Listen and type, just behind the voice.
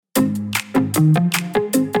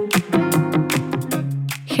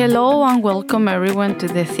Hello and welcome everyone to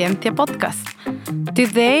the Scientia Podcast.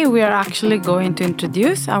 Today we are actually going to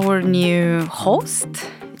introduce our new host,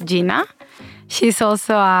 Gina. She's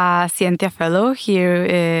also a Scientia fellow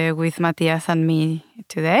here with Mathias and me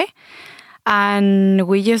today. And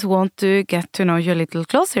we just want to get to know you a little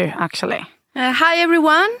closer, actually. Hi,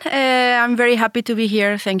 everyone. I'm very happy to be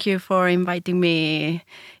here. Thank you for inviting me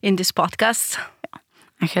in this podcast.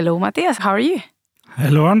 And hello, Mathias. How are you?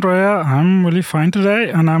 Hello, Andrea. I'm really fine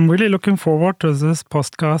today, and I'm really looking forward to this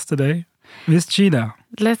podcast today with Gina.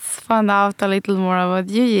 Let's find out a little more about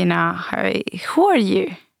you, Gina. Who are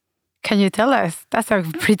you? Can you tell us? That's a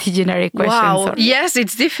pretty generic question. Wow. Sorry. Yes,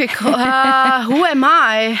 it's difficult. Who am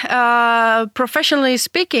I? Professionally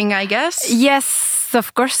speaking, I guess. Yes,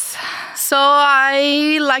 of course. So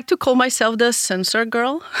I like to call myself the sensor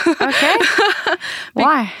girl. Okay.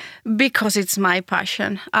 Why? Because it's my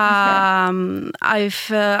passion. I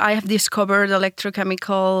have discovered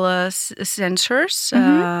electrochemical sensors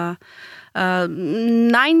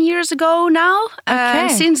 9 years ago now.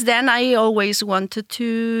 And since then, I always wanted to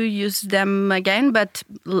use them again, but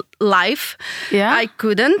life, I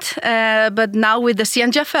couldn't. But now with the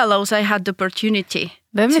Scientia Fellows, I had the opportunity.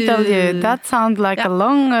 Let me tell you, that sounds like a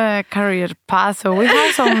long career path. So we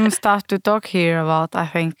have some stuff to talk here about, I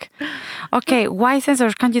think. Okay, why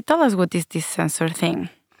sensors? Can you tell us what is this sensor thing?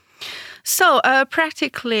 So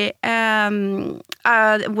practically,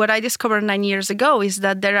 what I discovered 9 years ago is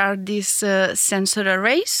that there are these sensor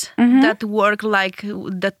arrays that work like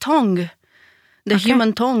the tongue, the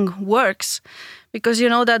human tongue works. Because you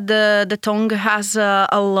know that the tongue has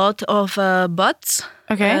a lot of buds.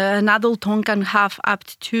 Okay. An adult tongue can have up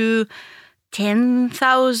to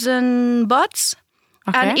 10,000 buds.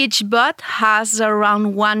 Okay. And each bud has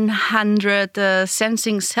around 100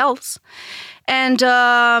 sensing cells. And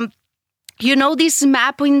you know this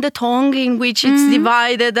map in the tongue in which it's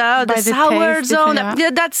divided, the sour zone.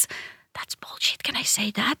 Yeah, that's bullshit. Can I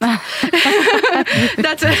say that?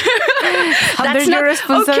 that's your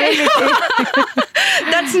responsibility. Okay.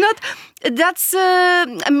 That's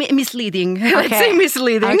misleading. Okay. Let's say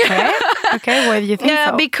misleading. Okay. Why do you think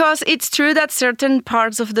so? Because it's true that certain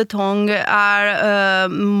parts of the tongue are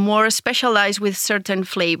more specialized with certain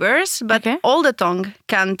flavors, but all the tongue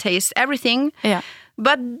can taste everything. Yeah.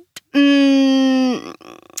 But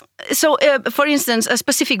so, for instance, a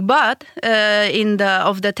specific bud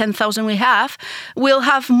of the 10,000 we have will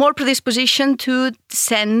have more predisposition to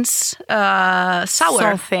sense sour.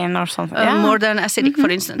 Something or something. More than acidic, for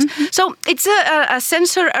instance. So it's a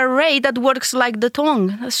sensor array that works like the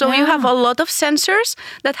tongue. So you have a lot of sensors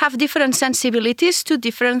that have different sensibilities to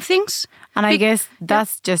different things. And I guess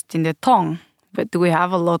that's just in the tongue. But we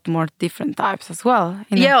have a lot more different types as well.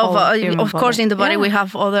 Of course, in the body we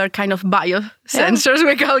have other kind of biosensors,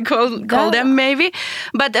 we can call them maybe.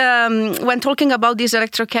 But when talking about these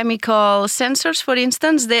electrochemical sensors, for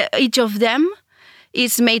instance, each of them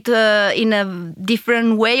is made in a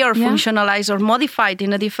different way or functionalized or modified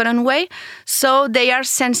in a different way. So they are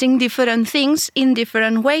sensing different things in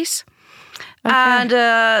different ways. Okay.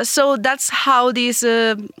 And so that's how these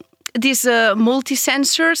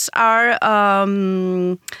multi-sensors are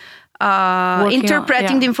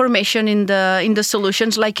interpreting the information in the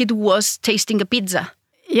solutions like it was tasting a pizza.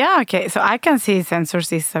 Yeah, okay. So I can see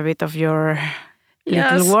sensors is a bit of your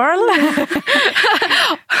little world.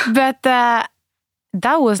 But that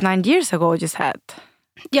was 9 years ago, you said.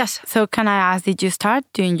 Yes. So can I ask, did you start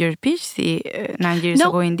doing your PhD 9 years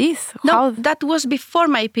ago in this? No, that was before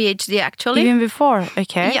my PhD, actually. Even before?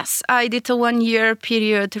 Okay. Yes, I did a 1-year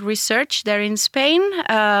period research there in Spain,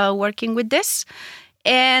 working with this.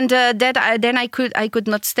 And then I could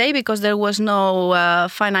not stay because there was no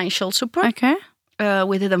financial support. Okay.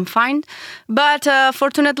 We didn't find. But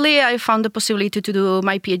fortunately, I found the possibility to do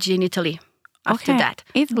my PhD in Italy after that.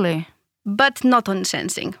 Italy. But not on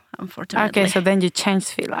sensing, unfortunately. Okay, so then you changed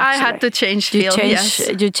field, actually. I had to change field,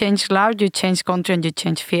 You changed lab, you changed country, and you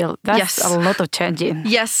changed field. That's a lot of changing.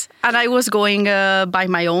 Yes, and I was going by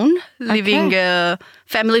my own, leaving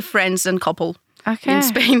family, friends, and couple in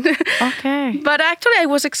Spain. Okay. But actually, I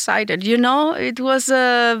was excited. You know, it was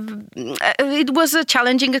a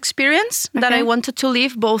challenging experience that I wanted to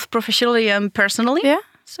live both professionally and personally. Yeah.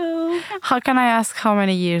 So, how can I ask how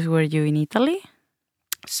many years were you in Italy?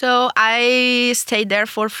 So I stayed there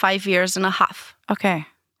for 5 years and a half. Okay.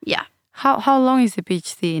 Yeah. How long is the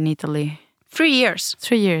PhD in Italy? 3 years.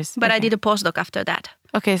 3 years. But I did a postdoc after that.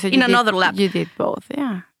 Okay, so in another lab. You did both,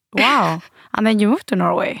 yeah. Wow. And then you moved to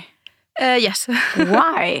Norway. Yes.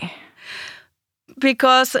 Why?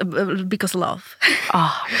 Because love.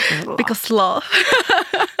 Oh, because love.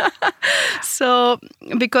 So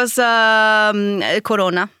because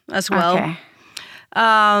Corona as well. Okay.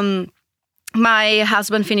 My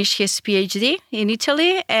husband finished his PhD in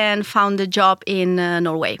Italy and found a job in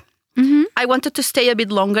Norway. Mm-hmm. I wanted to stay a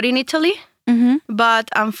bit longer in Italy, but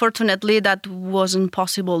unfortunately that wasn't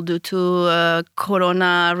possible due to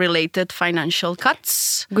Corona-related financial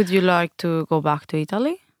cuts. Would you like to go back to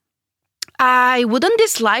Italy? I wouldn't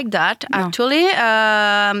dislike that, actually.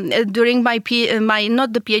 During my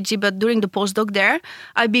not the PhD, but during the postdoc there,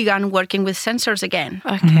 I began working with sensors again.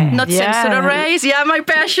 Okay. Not sensor arrays. Yeah, my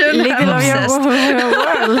passion. Little of your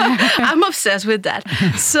world. I'm obsessed with that.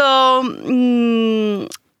 So,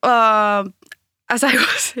 as I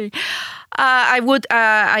was saying,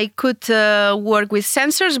 I could work with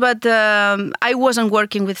sensors, but I wasn't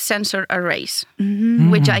working with sensor arrays,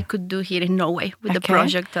 which I could do here in Norway with the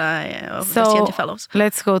project of the Scientia Fellows.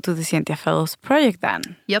 Let's go to the Scientia Fellows project then.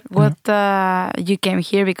 Yep. What you came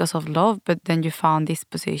here because of love, but then you found this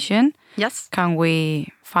position. Yes. Can we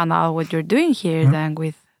find out what you're doing here then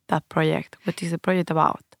with that project? What is the project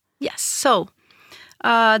about? Yes. So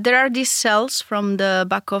there are these cells from the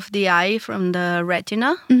back of the eye, from the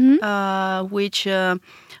retina, which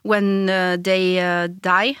when they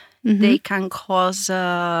die, they can cause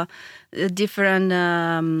different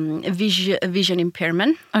vision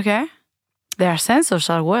impairment. Okay. There are sensors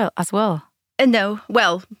as well. No,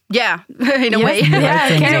 well, yeah, in a way.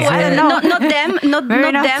 Yeah,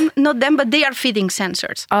 not them, but they are feeding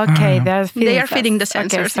sensors. Okay, they are feeding the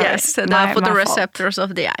sensors. Okay, yes, the photoreceptors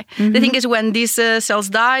of the eye. The thing is, when these cells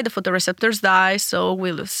die, the photoreceptors die, so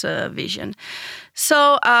we lose vision.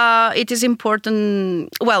 So it is important.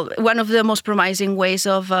 Well, one of the most promising ways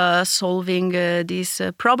of solving this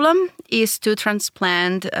problem is to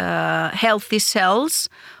transplant healthy cells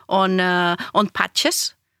on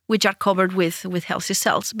patches, which are covered with healthy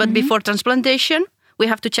cells. But before transplantation, we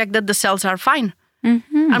have to check that the cells are fine.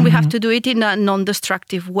 And we have to do it in a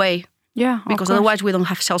non-destructive way. Yeah, because otherwise we don't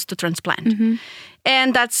have cells to transplant.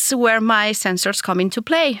 And that's where my sensors come into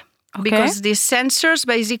play. Okay. Because these sensors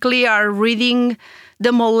basically are reading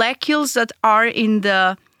the molecules that are in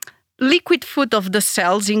the liquid food of the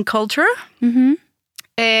cells in culture.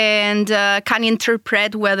 And can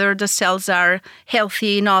interpret whether the cells are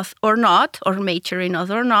healthy enough or not, or mature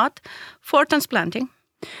enough or not, for transplanting.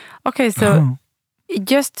 Okay, so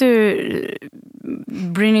just to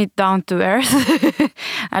bring it down to earth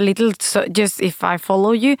a little, so just if I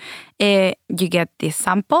follow you, you get this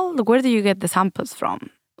sample. Where do you get the samples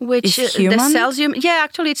from? Which the cells?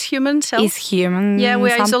 Actually, it's human cells. It's human. Yeah, we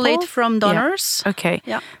samples? Isolate from donors. Yeah. Okay.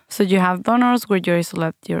 Yeah. So you have donors where you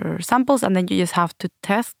isolate your samples, and then you just have to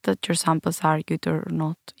test that your samples are good or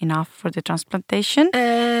not enough for the transplantation.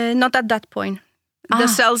 Not at that point. The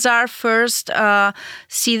cells are first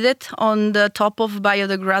seeded on the top of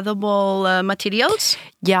biodegradable materials.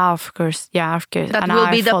 Yeah, of course. That will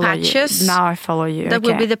be the patches. Now I follow you. That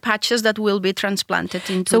will be the patches that will be transplanted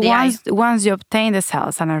into the eye. So once you obtain the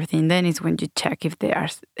cells and everything, then is when you check if they are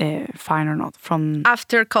fine or not.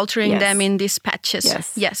 After culturing them in these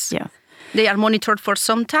patches. Yes. They are monitored for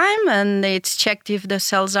some time, and it's checked if the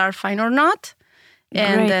cells are fine or not.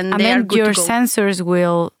 And then they are good your to go. sensors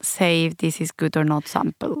will say if this is good or not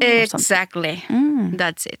sample. Exactly.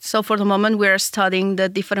 That's it. So for the moment, we are studying the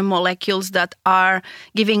different molecules that are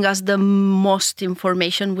giving us the most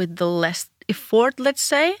information with the less effort, let's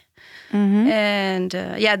say. And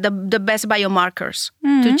the best biomarkers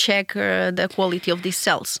to check the quality of these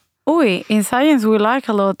cells. In science, we like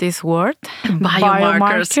a lot this word.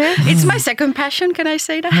 Biomarkers. It's my second passion, can I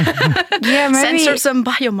say that? Yeah, maybe. Sensors and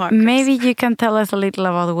biomarkers. Maybe you can tell us a little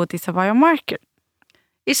about what is a biomarker.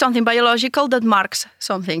 It's something biological that marks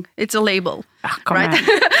something. It's a label, right?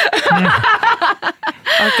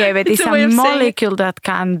 Okay, but it's a molecule that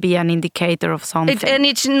can be an indicator of something. And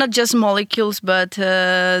it's not just molecules, but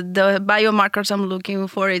the biomarkers I'm looking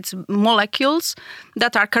for, it's molecules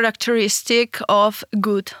that are characteristic of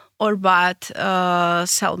good or bad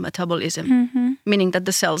cell metabolism, meaning that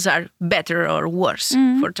the cells are better or worse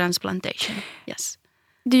for transplantation. Yes.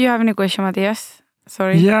 Do you have any question, Mathias?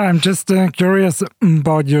 Sorry. Yeah, I'm just curious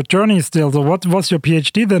about your journey still. So what was your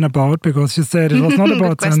PhD then about? Because you said it was not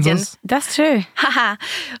about sensors. That's true.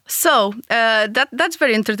 So that's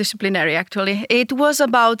very interdisciplinary, actually. It was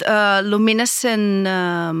about luminescent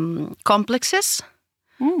complexes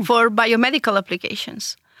for biomedical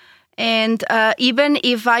applications. And even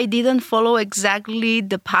if I didn't follow exactly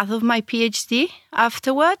the path of my PhD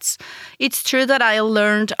afterwards, it's true that I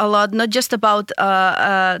learned a lot, not just about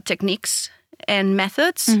techniques and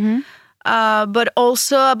methods, but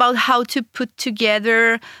also about how to put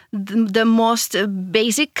together the most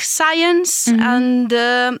basic science and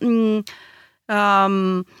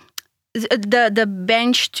the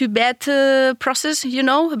bench to bed process,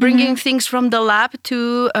 bringing things from the lab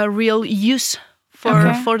to a real use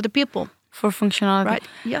for the people. For functionality. Right,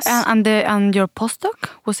 yes. And your postdoc,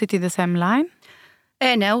 was it in the same line?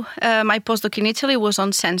 No, my postdoc in Italy was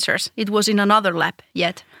on sensors. It was in another lab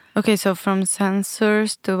yet. Okay, so from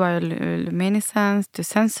sensors to bioluminescence to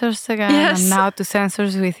sensors again, yes. And now to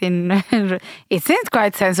sensors within, it seems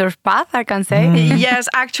quite sensor path, I can say. Yes,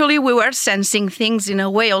 actually we were sensing things in a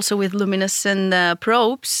way also with luminescent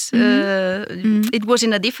probes. It was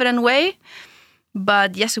in a different way,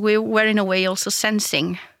 but yes, we were in a way also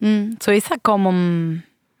sensing. So it's a common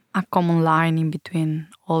line in between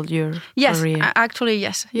all your career. Actually,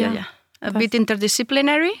 yes. Yeah. A bit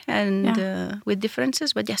interdisciplinary and with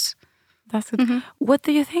differences, but yes. That's good. What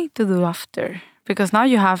do you think to do after? Because now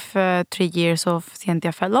you have 3 years of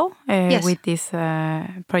Scientia Fellow with this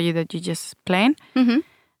project that you just planned.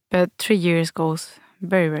 But 3 years goes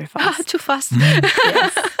very, very fast. Too fast.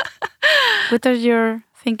 Yes. What are you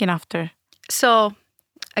thinking after? So,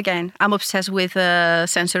 again, I'm obsessed with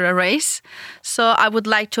sensor arrays. So I would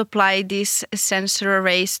like to apply these sensor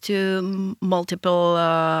arrays to multiple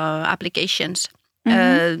applications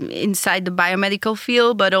inside the biomedical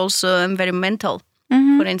field, but also environmental,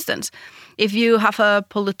 for instance. If you have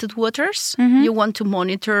polluted waters, you want to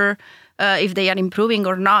monitor if they are improving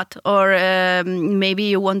or not. Or maybe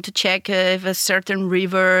you want to check if a certain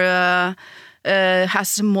river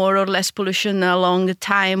has more or less pollution along the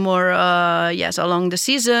time or along the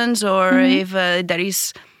seasons, or if there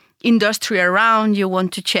is industry around, you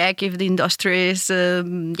want to check if the industry is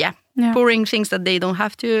pouring things that they don't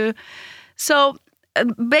have to. So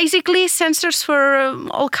basically sensors for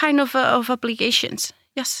all kind of applications.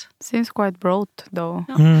 Yes. Seems quite broad though.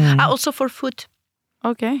 Also for food.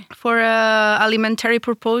 Okay. For alimentary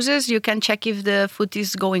purposes, you can check if the food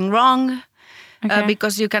is going wrong.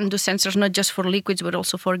 Because you can do sensors not just for liquids but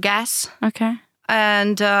also for gas. Okay.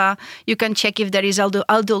 And you can check if there is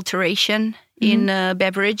adulteration in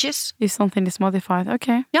beverages. If something is modified.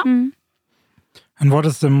 Okay. Yeah. And what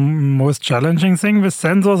is the most challenging thing with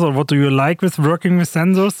sensors, or what do you like with working with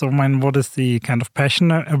sensors? So, what is the kind of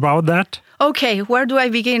passion about that? Okay, where do I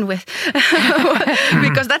begin with?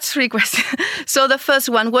 Because that's 3 questions. So the first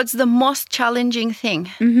one, what's the most challenging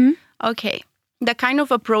thing? Okay, the kind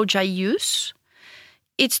of approach I use.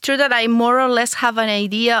 It's true that I more or less have an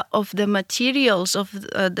idea of the materials of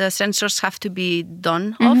the sensors have to be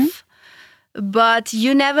done of, but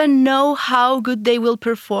you never know how good they will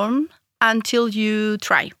perform until you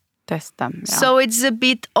try. Test them. Yeah. So it's a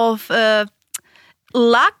bit of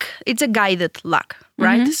luck. It's a guided luck,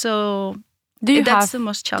 right? So that's the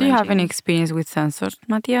most challenging. Do you have any experience with sensors,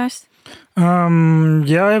 Mathias?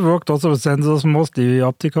 I've worked also with sensors, mostly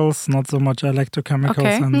opticals, not so much electrochemical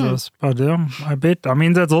sensors, but a bit. I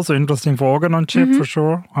mean, that's also interesting for organ on chip for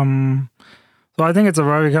sure. So I think it's a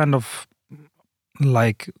very kind of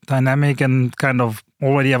like dynamic and kind of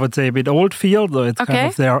already, I would say, a bit old field. So it's kind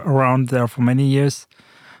of around there for many years.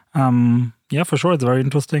 For sure, it's very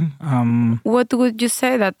interesting. What would you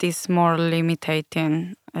say that is more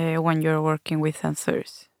limiting when you're working with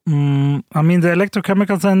sensors? I mean, the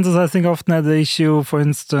electrochemical sensors, I think, often have the issue, for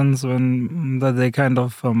instance, when that they kind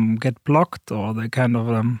of get blocked, or they kind of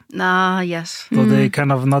so they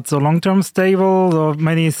kind of not so long-term stable. Or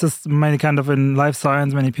many kind of in life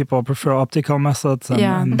science, many people prefer optical methods.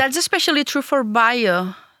 That's especially true for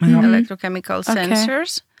electrochemical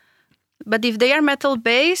sensors. But if they are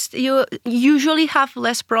metal-based, you usually have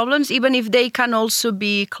less problems, even if they can also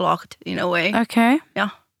be clogged in a way. Okay. Yeah.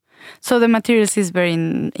 So the materials is very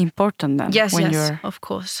important then. Yes, when you're of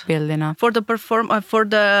course. Building up for the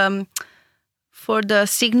for the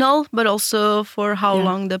signal, but also for how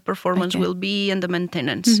long the performance will be and the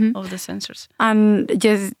maintenance of the sensors. And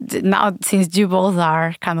just now, since you both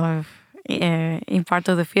are kind of in part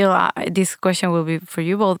of the field, this question will be for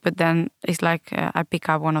you both. But then it's like I pick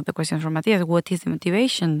up one of the questions from Mathias. What is the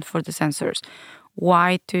motivation for the sensors?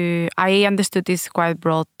 I understood this quite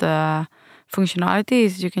broad.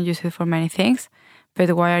 Functionalities, you can use it for many things,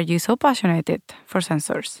 but why are you so passionate for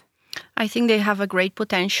sensors? I think they have a great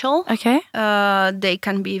potential. Okay. They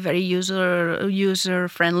can be very user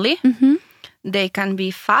friendly. They can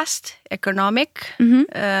be fast, economic,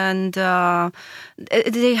 and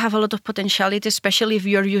they have a lot of potentiality, especially if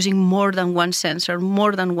you're using more than one sensor,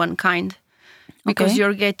 more than one kind. Because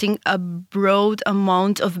you're getting a broad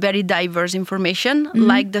amount of very diverse information,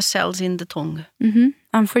 like the cells in the tongue.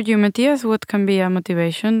 And for you, Mathias, what can be a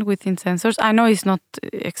motivation within sensors? I know it's not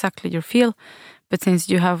exactly your field, but since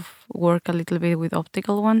you have worked a little bit with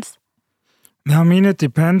optical ones. I mean, it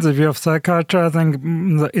depends. If you have cell culture, I think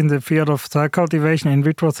in the field of cell cultivation, in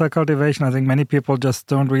vitro cell cultivation, I think many people just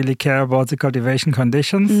don't really care about the cultivation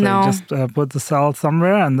conditions. No. They just put the cell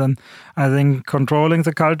somewhere, and then I think controlling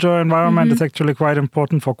the culture environment is actually quite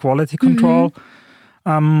important for quality control.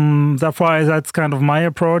 Therefore, that's kind of my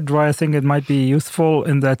approach, why I think it might be useful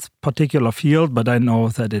in that particular field, but I know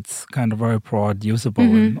that it's kind of very broad, usable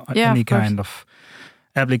in any kind of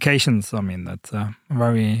applications. I mean, that's a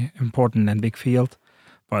very important and big field,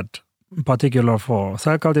 but in particular for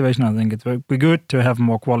cell cultivation, I think it would be good to have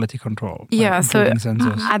more quality control. Yeah, so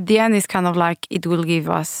sensors. At the end, it's kind of like it will give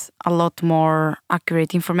us a lot more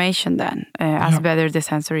accurate information then, as better the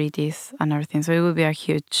sensor it is and everything. So it will be a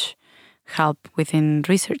huge help within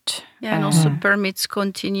research. Yeah, and also permits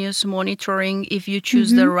continuous monitoring if you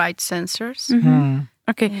choose the right sensors.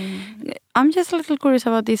 Okay, I'm just a little curious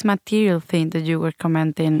about this material thing that you were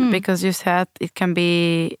commenting, because you said it can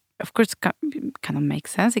be, of course, kind of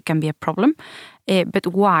makes sense. It can be a problem, but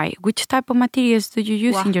why? Which type of materials do you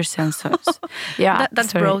use in your sensors?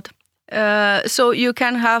 That's broad. So you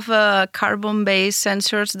can have carbon-based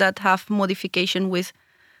sensors that have modification with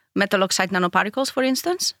metal oxide nanoparticles, for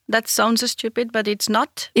instance. That sounds stupid, but it's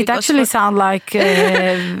not. It actually sounds like,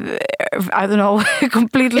 I don't know,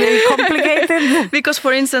 completely complicated. Because,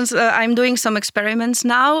 for instance, I'm doing some experiments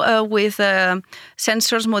now with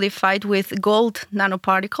sensors modified with gold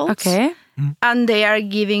nanoparticles. Okay. And they are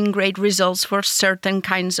giving great results for certain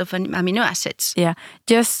kinds of amino acids. Yeah,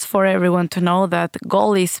 just for everyone to know that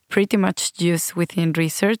gold is pretty much used within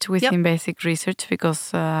research, within basic research,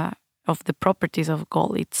 because of the properties of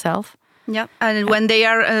gold itself. Yeah, and when they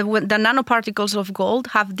are, when the nanoparticles of gold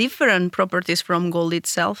have different properties from gold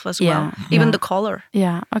itself as well, even the color.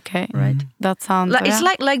 Yeah. Okay. Right. That sounds. It's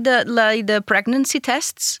like the pregnancy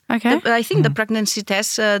tests. Okay. I think the pregnancy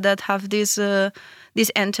tests that have these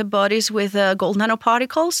antibodies with gold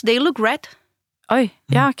nanoparticles, they look red. Oh,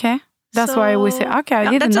 yeah. Okay. That's why we say. Okay, I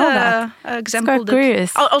didn't know that. Example. It's quite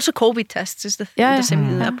curious. Also, COVID tests is the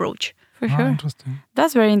same approach. For sure. Interesting.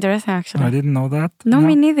 That's very interesting, actually. I didn't know that. No,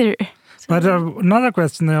 me neither. But another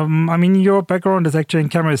question, I mean, your background is actually in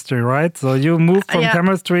chemistry, right? So you moved from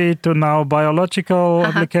chemistry to now biological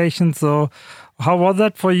applications. So how was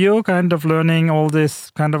that for you, kind of learning all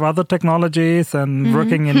these kind of other technologies and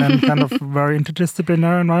working in a kind of very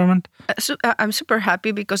interdisciplinary environment? I'm super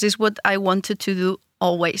happy because it's what I wanted to do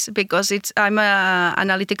always, because I'm an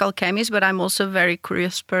analytical chemist, but I'm also a very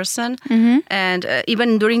curious person. And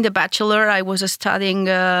even during the bachelor, I was studying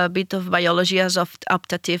a bit of biology as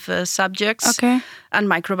optative subjects and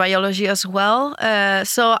microbiology as well.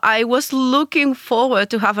 So I was looking forward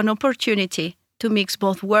to have an opportunity to mix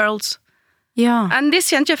both worlds. Yeah. And these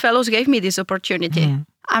Scientia Fellows gave me this opportunity.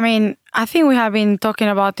 I mean, I think we have been talking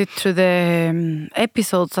about it through the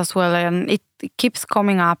episodes as well, and it keeps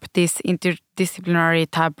coming up, this interdisciplinary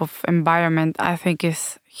type of environment. I think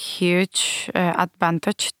is huge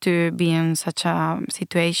advantage to be in such a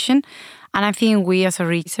situation. And I think we as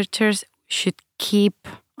researchers should keep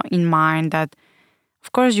in mind that,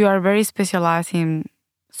 of course, you are very specialized in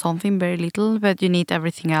something very little, but you need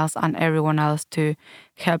everything else and everyone else to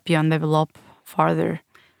help you and develop further.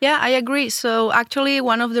 Yeah, I agree. So actually,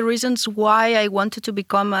 one of the reasons why I wanted to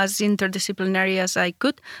become as interdisciplinary as I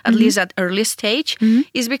could, at least at early stage,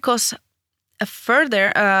 is because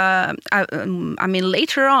further,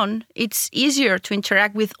 later on, it's easier to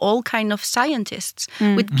interact with all kinds of scientists,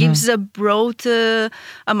 which gives a broad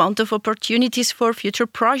amount of opportunities for future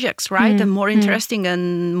projects, right? And more interesting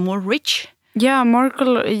and more rich. Yeah,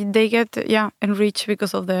 they get enriched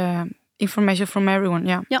because of the information from everyone.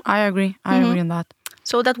 Yeah. I agree. I agree on that.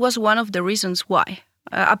 So that was one of the reasons why,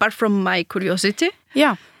 apart from my curiosity.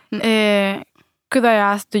 Yeah. Could I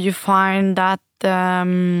ask, do you find that,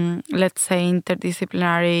 let's say,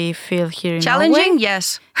 interdisciplinary field here in challenging? Norway?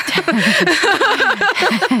 Yes.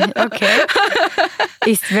 Okay.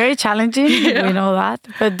 It's very challenging, we know that.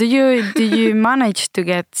 But do you manage to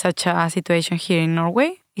get such a situation here in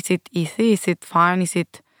Norway? Is it easy? Is it fine?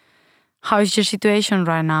 How is your situation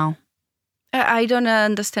right now? I don't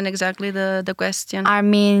understand exactly the question. I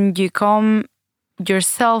mean, you have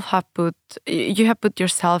put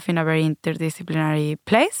yourself in a very interdisciplinary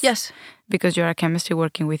place. Yes. Because you're a chemistry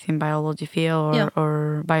working within biology field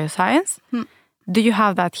or bioscience. Do you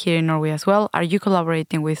have that here in Norway as well? Are you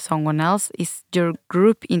collaborating with someone else? Is your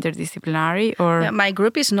group interdisciplinary or? Yeah, my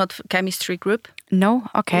group is not chemistry group. No?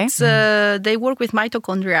 Okay. It's, they work with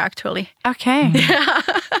mitochondria actually. Okay.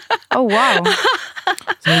 Oh, wow.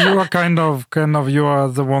 So you are kind of you are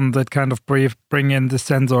the one that kind of bring in the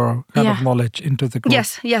sensor kind of knowledge into the group.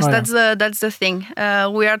 Yes, that's the thing.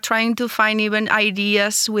 We are trying to find even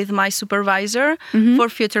ideas with my supervisor for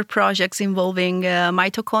future projects involving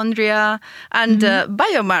mitochondria and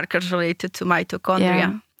biomarkers related to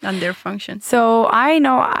mitochondria and their function. So I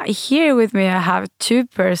know here with me I have two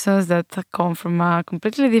persons that come from a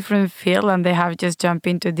completely different field and they have just jumped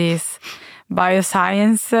into this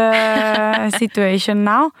bioscience situation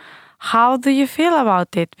now. How do you feel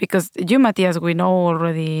about it? Because you, Mathias, we know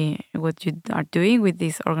already what you are doing with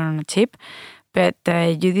this organ on a chip, but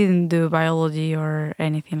you didn't do biology or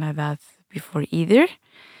anything like that before either.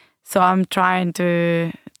 So I'm trying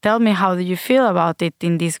to tell me, how do you feel about it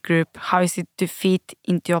in this group? How is it to fit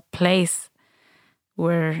into a place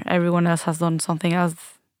where everyone else has done something else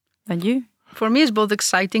than you? For me, it's both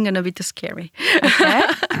exciting and a bit scary. Okay.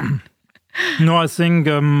 No, I think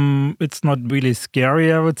it's not really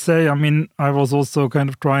scary, I would say. I mean, I was also kind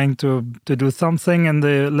of trying to do something in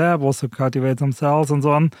the lab, also cultivate some cells and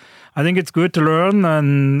so on. I think it's good to learn.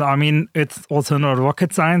 And I mean, it's also not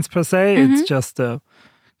rocket science per se. It's just a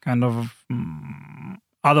kind of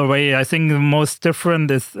other way. I think the most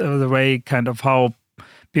different is the way kind of how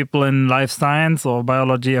people in life science or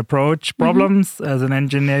biology approach problems. As an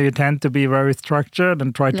engineer, you tend to be very structured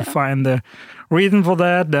and try to find the reason for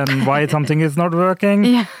that and why something is not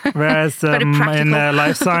working. Whereas in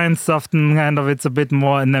life science, often kind of it's a bit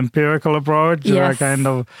more an empirical approach. Kind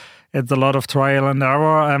of it's a lot of trial and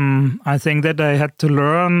error. I think that I had to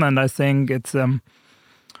learn, and I think it's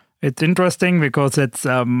interesting because it's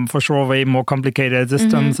for sure way more complicated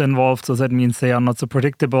systems involved. So that means they are not so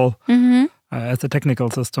predictable as a technical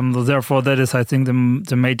system. So therefore, that is, I think,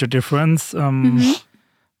 the major difference.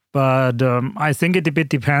 But I think it a bit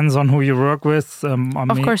depends on who you work with.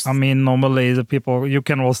 Of course. I mean, normally the people, you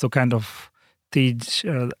can also kind of teach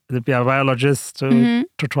the biologists to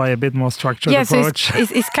try a bit more structured approach. So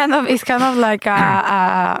it's kind of like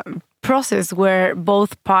a process where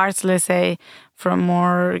both parts, let's say, from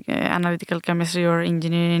more analytical chemistry or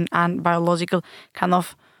engineering and biological, kind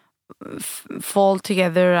of fall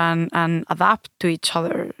together and adapt to each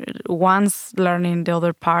other. One's learning the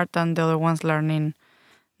other part and the other one's learning.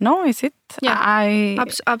 No, is it? Yeah,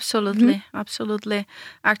 absolutely.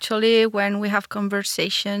 Actually, when we have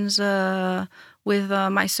conversations with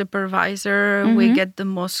my supervisor, we get the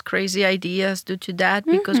most crazy ideas due to that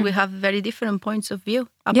because we have very different points of view.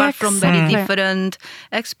 Apart from very different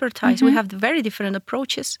expertise, we have very different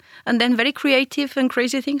approaches, and then very creative and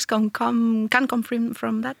crazy things can come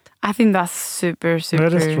from that. I think that's super.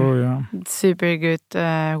 That is true, yeah. Super good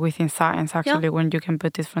within science, actually, when you can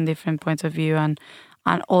put it from different points of view and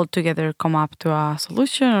all together come up to a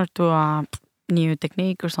solution or to a new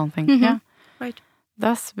technique or something. Yeah, right.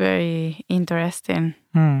 That's very interesting.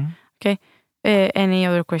 Okay. Any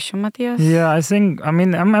other question, Mathias? Yeah,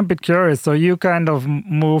 I'm a bit curious. So you kind of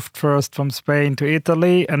moved first from Spain to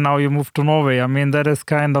Italy and now you moved to Norway. I mean, that is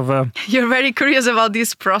kind of a... You're very curious about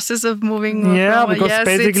this process of moving. Yeah, because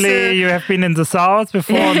basically you have been in the south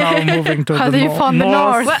before, now moving to How the do you find the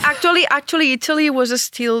north? Well, actually, Italy was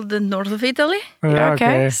still the north of Italy. Yeah,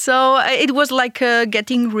 okay. So it was like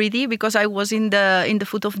getting ready because I was in the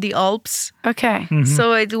foot of the Alps. Okay.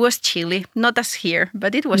 So it was chilly, not as here,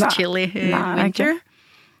 but it was chilly in winter.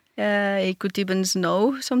 It could even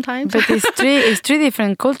snow sometimes. But it's three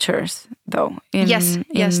different cultures, though. Yes,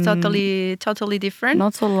 totally different.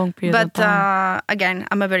 Not so long period of time. But again,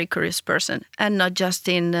 I'm a very curious person, and not just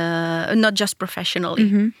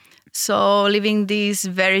professionally. So living these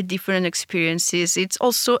very different experiences, it's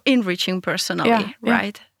also enriching personally,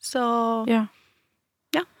 right? So yeah.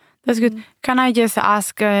 That's good. Can I just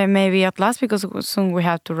ask maybe at last, because soon we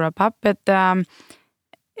have to wrap up, but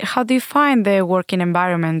how do you find the working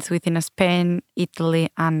environments within Spain, Italy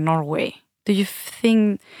and Norway? Do you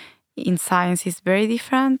think in science is very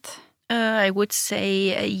different? I would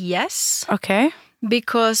say yes. Okay.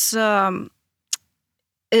 Because I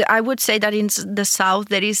would say that in the south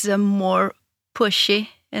there is a more pushy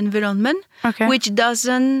environment, which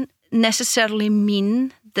doesn't necessarily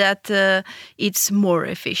mean that it's more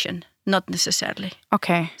efficient. Not necessarily.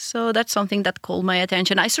 Okay. So that's something that called my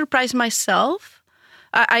attention. I surprised myself.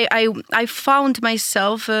 I found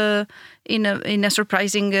myself in a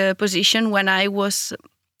surprising position when I was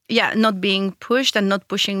not being pushed and not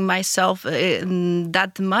pushing myself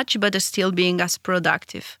that much, but still being as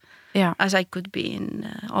productive as I could be in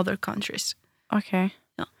other countries. Okay.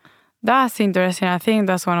 Yeah. That's interesting. I think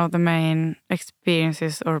that's one of the main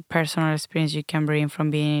experiences or personal experience you can bring from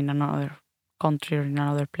being in another country or in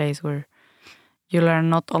another place where you learn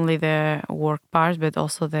not only the work part, but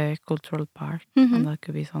also the cultural part. And that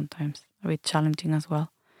could be sometimes a bit challenging as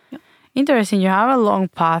well. Yeah. Interesting. You have a long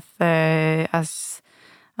path as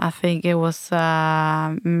I think it was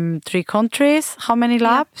 3 countries. How many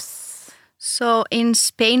labs? So in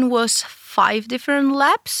Spain was 5 different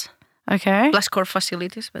labs. Okay. Plus core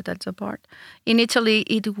facilities, but that's a part. In Italy,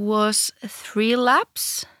 it was 3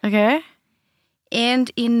 labs. Okay.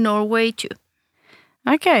 And in Norway, 2.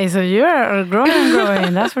 Okay, so you're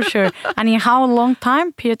growing, that's for sure. And in how long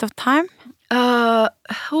period of time?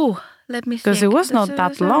 Let me think. Because it was not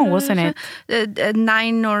that long, wasn't it?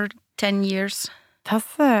 9 or 10 years.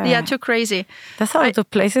 That's too crazy. That's a lot of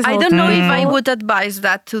places. I don't know if I would advise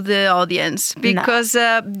that to the audience because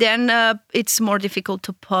then it's more difficult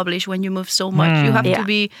to publish when you move so much. You have to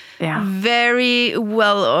be very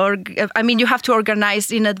well, you have to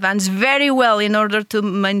organize in advance very well in order to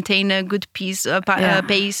maintain a good pace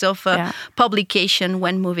of publication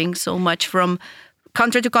when moving so much from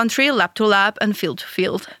country to country, lab to lab, and field to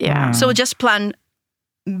field. Yeah. So just plan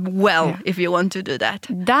well if you want to do that.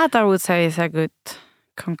 That I would say is a good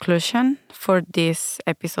conclusion for this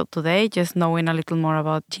episode today. Just knowing a little more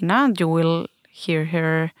about Gina. You will hear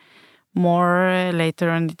her more later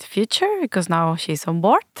on in the future because now she's on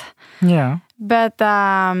board. Yeah. But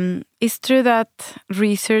it's true that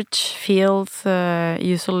research fields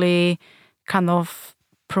usually kind of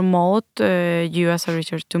promote you as a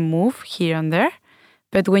researcher to move here and there.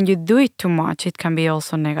 But when you do it too much, it can be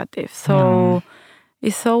also negative. So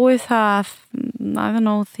it's always a,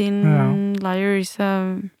 thin layer.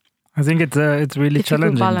 I think it's really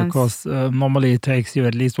challenging balance. Because normally it takes you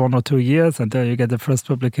at least 1 or 2 years until you get the first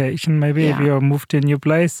publication, maybe if you move to a new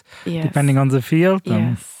place, depending on the field.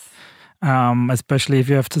 Especially if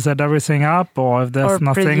you have to set everything up or if there's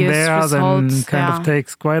nothing there, results, then kind of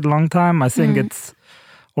takes quite a long time. I think it's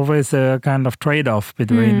always a kind of trade-off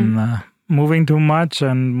between moving too much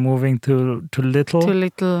and moving too little. Too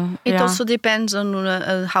little. It also depends on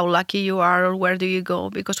how lucky you are or where do you go.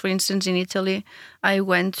 Because, for instance, in Italy, I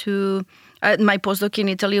went to my postdoc in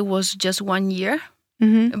Italy was just 1 year,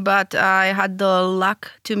 but I had the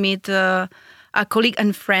luck to meet a colleague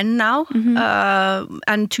and friend now,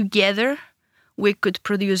 and together we could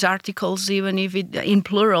produce articles even if it in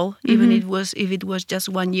plural, even if it was just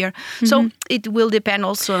 1 year. So it will depend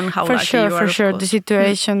also on how lucky you are. For sure, the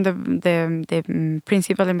situation, the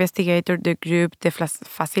principal investigator, the group, the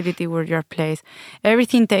facility where you're placed,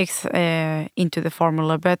 everything takes into the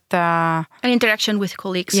formula. But an interaction with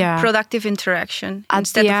colleagues, productive interaction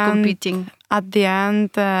instead of competing. At the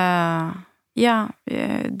end,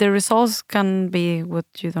 the results can be what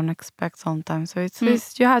you don't expect sometimes. So it's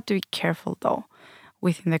you have to be careful though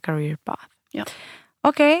within the career path. Yeah.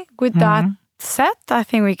 Okay, with that said, I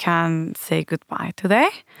think we can say goodbye today.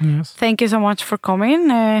 Yes. Thank you so much for coming.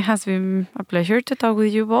 It has been a pleasure to talk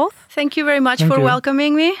with you both. Thank you very much for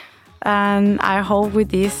welcoming me. And I hope with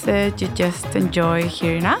this you just enjoy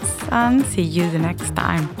hearing us and see you the next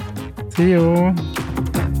time. See you.